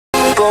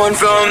Born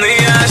from the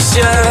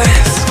ashes.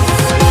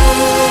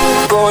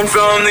 Born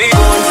from the.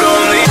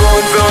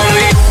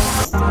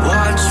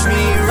 Watch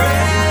me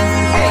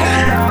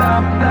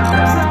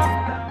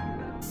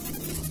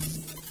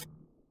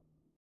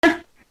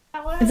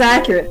It's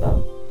accurate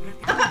though.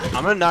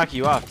 I'm gonna knock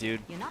you off,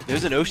 dude.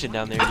 There's an ocean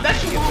down there. I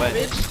bet you won't,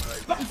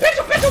 bitch.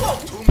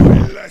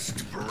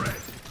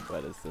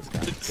 What is this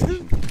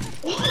conversation?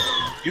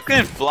 You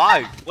can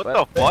fly. What the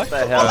fuck? What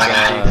the hell?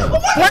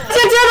 What did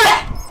you do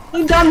that?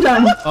 You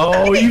dum-dum.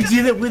 Oh, you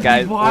did it with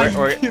Guys,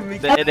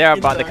 me. they're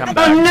about to come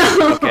back. Oh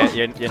no. Okay,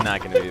 you're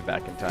not gonna be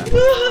back in time.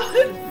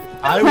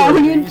 I How will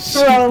you be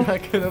throw?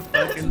 not gonna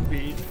fucking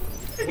beat.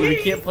 We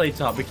can't play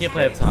top. We can't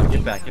play up top.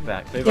 Get back. Get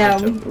back. Play Yeah.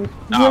 back.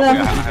 Nah, we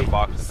have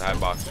boxes. I have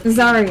boxes.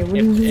 Sorry.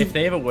 If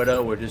they have a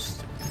widow, we're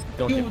just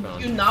don't get You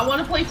phone. not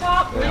want to play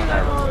top? They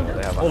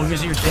have Oh,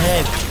 because you're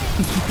dead.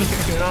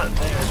 You're not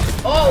there.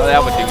 Oh,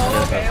 that would do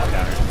okay.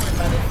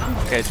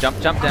 Okay, jump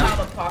I'm down. out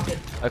of pocket.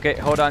 Okay,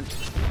 hold on.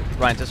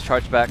 Ryan, just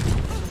charge back.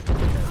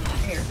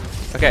 Here.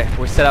 Okay,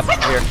 we're set up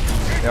here.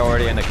 They're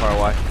already in the car.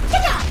 Why?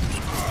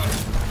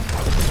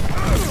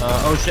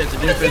 Oh shit, it's a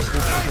doofus.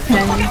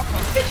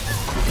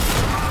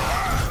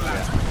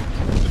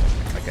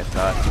 Like I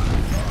thought.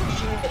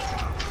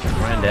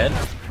 Ryan dead.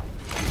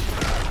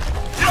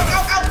 Ow,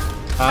 ow,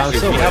 ow! I'm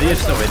still with you.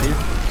 Still with you.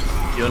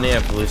 You only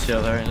have blue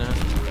seal there right now.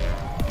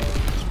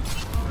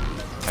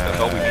 That's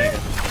all we need.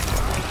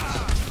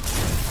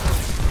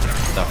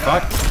 The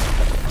fuck?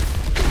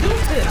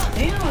 Doofus,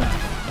 damn.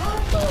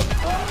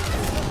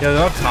 Yo,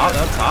 they're up top.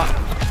 They're up top.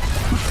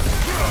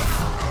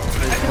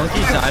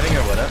 Monkey's diving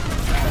or whatever.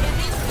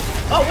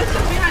 Oh, what's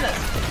this behind us?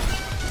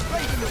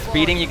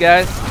 Beating you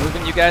guys,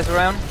 moving you guys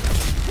around.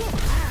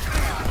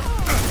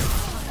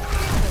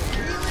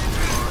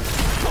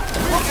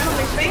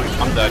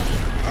 I'm dead.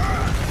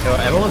 Yo,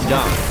 everyone's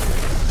gone.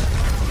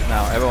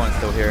 No, everyone's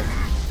still here.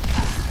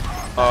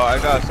 Oh, I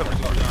got something.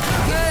 I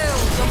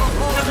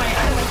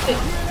have my stick.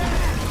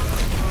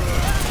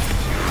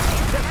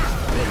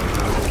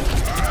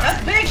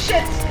 That's big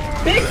shit.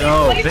 Big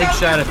Yo, plays big out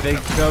shot here. at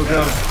big. Go,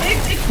 go. Big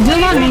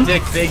Zoom on me.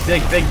 Big dick, big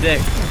dick, big dick.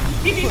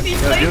 PPC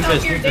plays out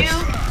doofus, here, doofus.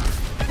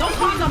 damn. No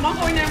condom, I'm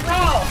going in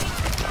raw.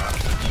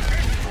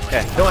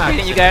 Okay, Don't act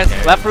beating you sick, guys.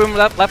 okay? Left room,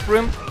 left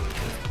room.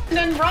 And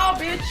then raw,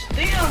 bitch.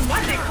 Damn, my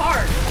dick hard.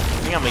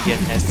 I think I'm gonna get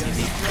an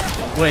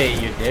STD.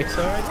 Wait, your dick's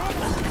already?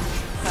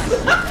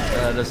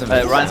 Doesn't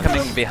make Ryan's sense.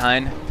 coming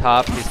behind,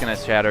 top. He's gonna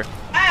shatter.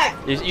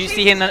 Act. You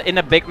see him in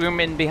the big room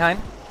in behind?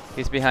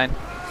 He's behind.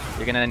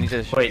 You're gonna need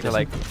to, Wait, to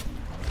like.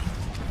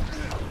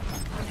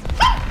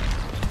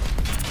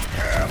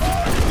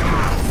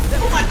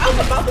 Oh my, I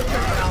was about to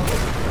turn around.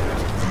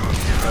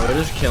 No,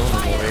 we're just killing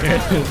them over here.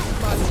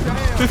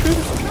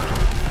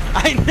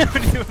 I never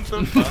knew what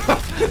the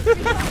fuck.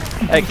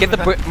 Hey, get the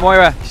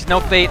Moira. She's no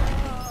fate.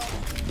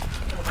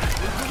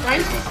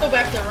 Ryan's still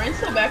back there. Ryan's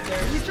still back there.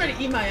 He's trying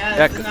to eat my ass.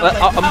 Yeah, and I'm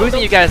like, I'm oh, losing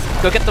don't- you guys.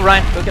 Go get the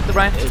Ryan. Go get the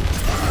Ryan.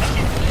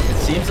 It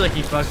seems like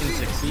he fucking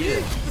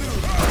succeeded.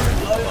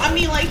 I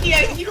mean, like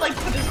he like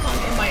put his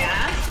tongue in my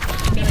ass.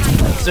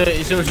 So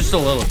it was just a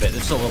little bit.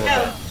 Just a little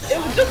Yeah, bit. it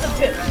was just a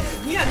tip.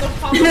 He had no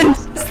problem.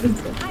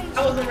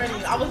 I wasn't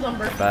ready. I was on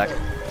birth. Back.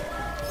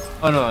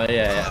 Oh no,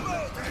 yeah.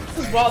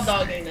 This is raw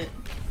dog, ain't it?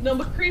 No,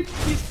 but creep,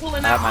 he's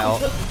pulling I have out. my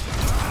ult.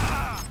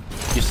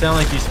 You sound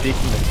like you speak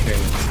from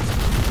experience.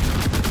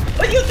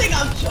 What do you think?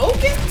 I'm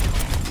joking?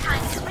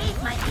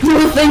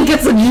 You think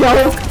it's a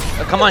joke?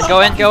 Oh, come on,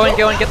 go in, get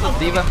the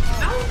diva.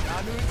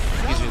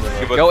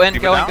 Go in,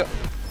 go in, go.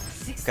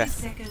 Okay,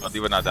 Oh,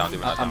 Diva not down.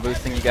 Diva not I'm down.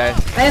 boosting you guys.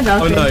 I have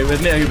Oh nothing. no, you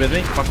with me? Are you with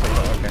me? Fuck me.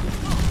 Oh, okay.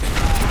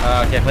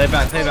 Okay, play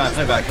back. Nope,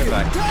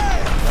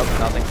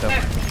 nothing so.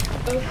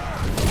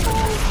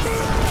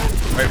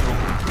 Wait, bro.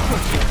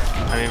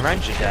 I mean, Ryan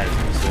should die,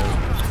 so.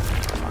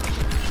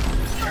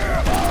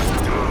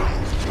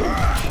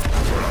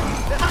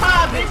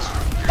 Haha, bitch!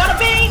 Bada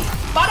bing!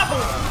 Bada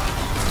boom!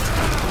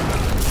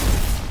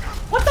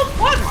 What the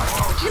fuck?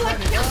 She like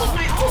canceled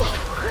my ult.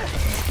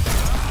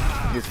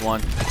 He's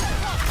one.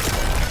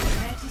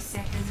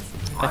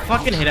 I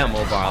fucking hate how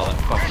mobile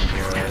that fucking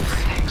hero is.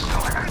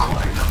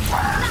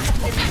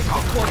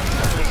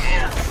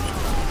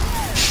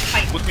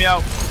 Put me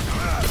out.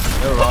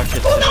 No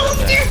rockets down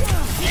there.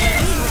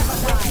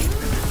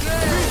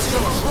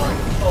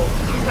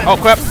 Oh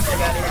crap!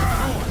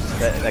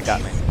 That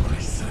got me.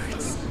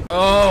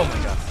 Oh my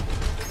god.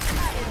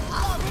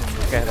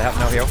 Okay, they have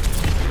no heal.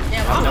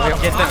 Yeah, I'm No out.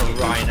 heal. Get that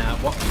Rhine out.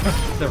 What?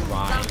 The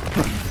Rhine.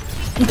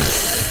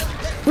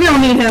 We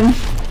don't need him.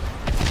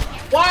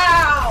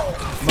 Wow!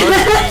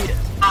 Mercy.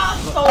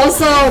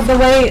 Also, the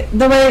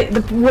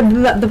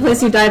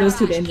place you died was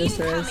too dangerous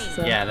for us.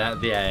 So. Yeah,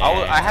 that. Yeah.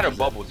 I had a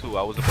bubble too.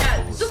 I was a Yeah,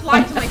 bubble. just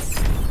lie to my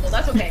well,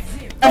 that's okay.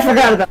 I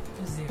forgot about.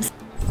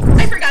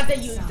 I forgot that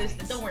you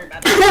existed. Don't worry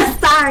about it.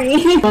 Sorry.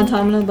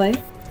 Wonton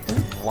blade.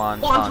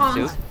 Wonton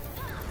soup.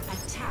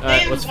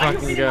 Alright, let's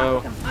fucking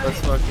go. Let's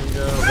fucking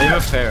go. They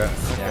have a Pharah.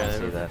 Yeah, I Okay,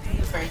 see that.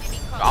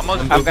 I'm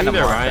I'm gonna gonna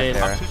mark Ryan.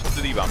 that I'm there. switching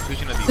to Diva. I'm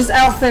switching to Diva. Just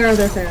out Pharaoh,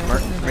 their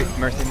Pharaoh.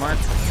 Mercy mark.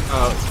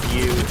 Oh,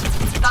 you.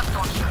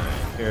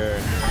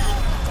 Here.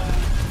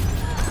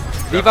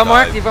 D.Va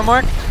mark, D.Va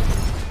mark.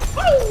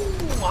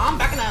 Woo! I'm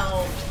backing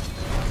out.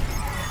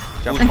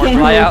 Jump, I can't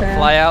fly hold out, that.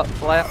 fly out,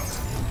 fly out.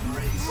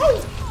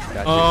 Woo!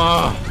 Got you.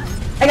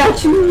 I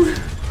got you.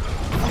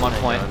 I'm on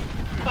point.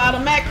 Fire the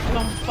mech. I'm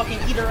gonna fucking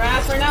eat her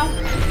ass right now.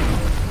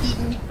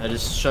 Eating. I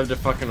just shoved a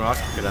fucking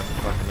rocket up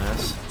her fucking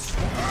ass.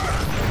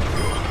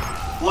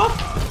 What?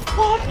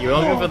 What? You're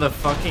all good for the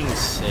fucking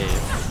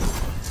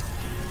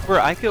save. Bro,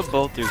 I killed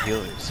both your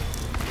healers.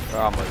 We're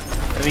almost.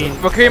 I mean,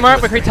 McCree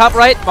mark, McCree top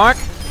right, mark.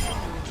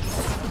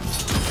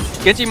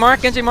 Genji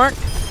mark, Genji mark.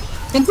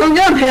 It's so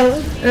good,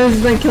 Halo.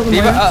 It's like kill the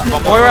D.Va,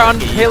 Moira. Moira on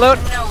payload.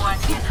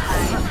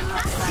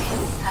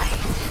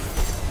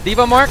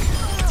 D.Va mark.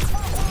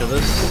 kill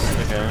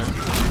this.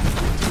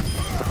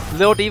 Okay.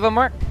 Little D.Va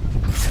mark.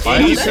 Why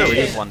are you so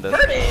Dirty. easy? Won this.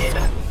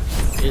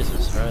 Dirty.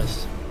 Jesus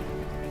Christ.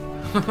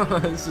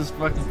 This is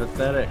fucking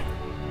pathetic.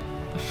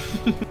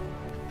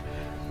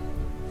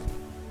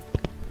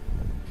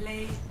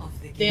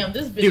 Damn,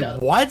 this bitch. Dude,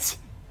 up. what?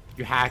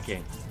 You're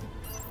hacking.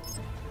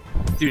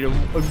 Dude, in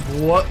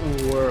what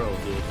world,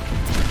 dude?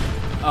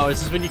 Oh,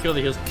 is this when you kill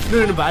the heals?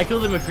 No, but I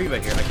killed the McCree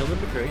back here. I killed the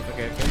McCree.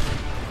 Okay.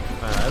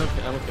 I don't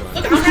kill him.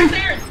 Look, I'm right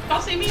there.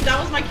 Don't see me. That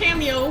was my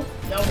cameo.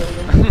 Y'all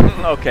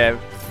really Okay,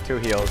 2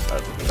 heals.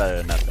 That's better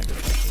than nothing.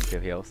 2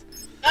 heals.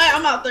 Hey,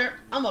 I'm out there.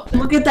 I'm up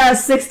there. Look at that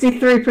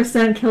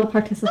 63% kill Shut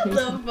participation.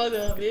 the fuck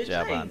up, bitch.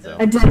 Job, I ain't Lonzo.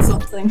 I did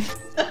something.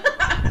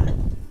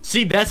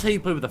 See, that's how you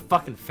play with a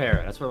fucking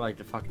ferret. That's what I like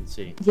to fucking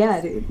see.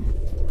 Yeah, dude.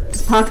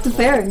 Just pocket the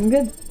ferret and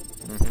good.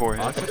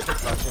 Forehead. Fuck with the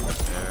fucking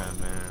ferret,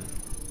 man.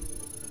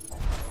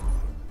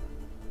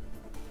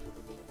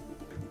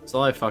 That's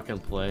all I fucking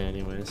play,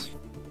 anyways.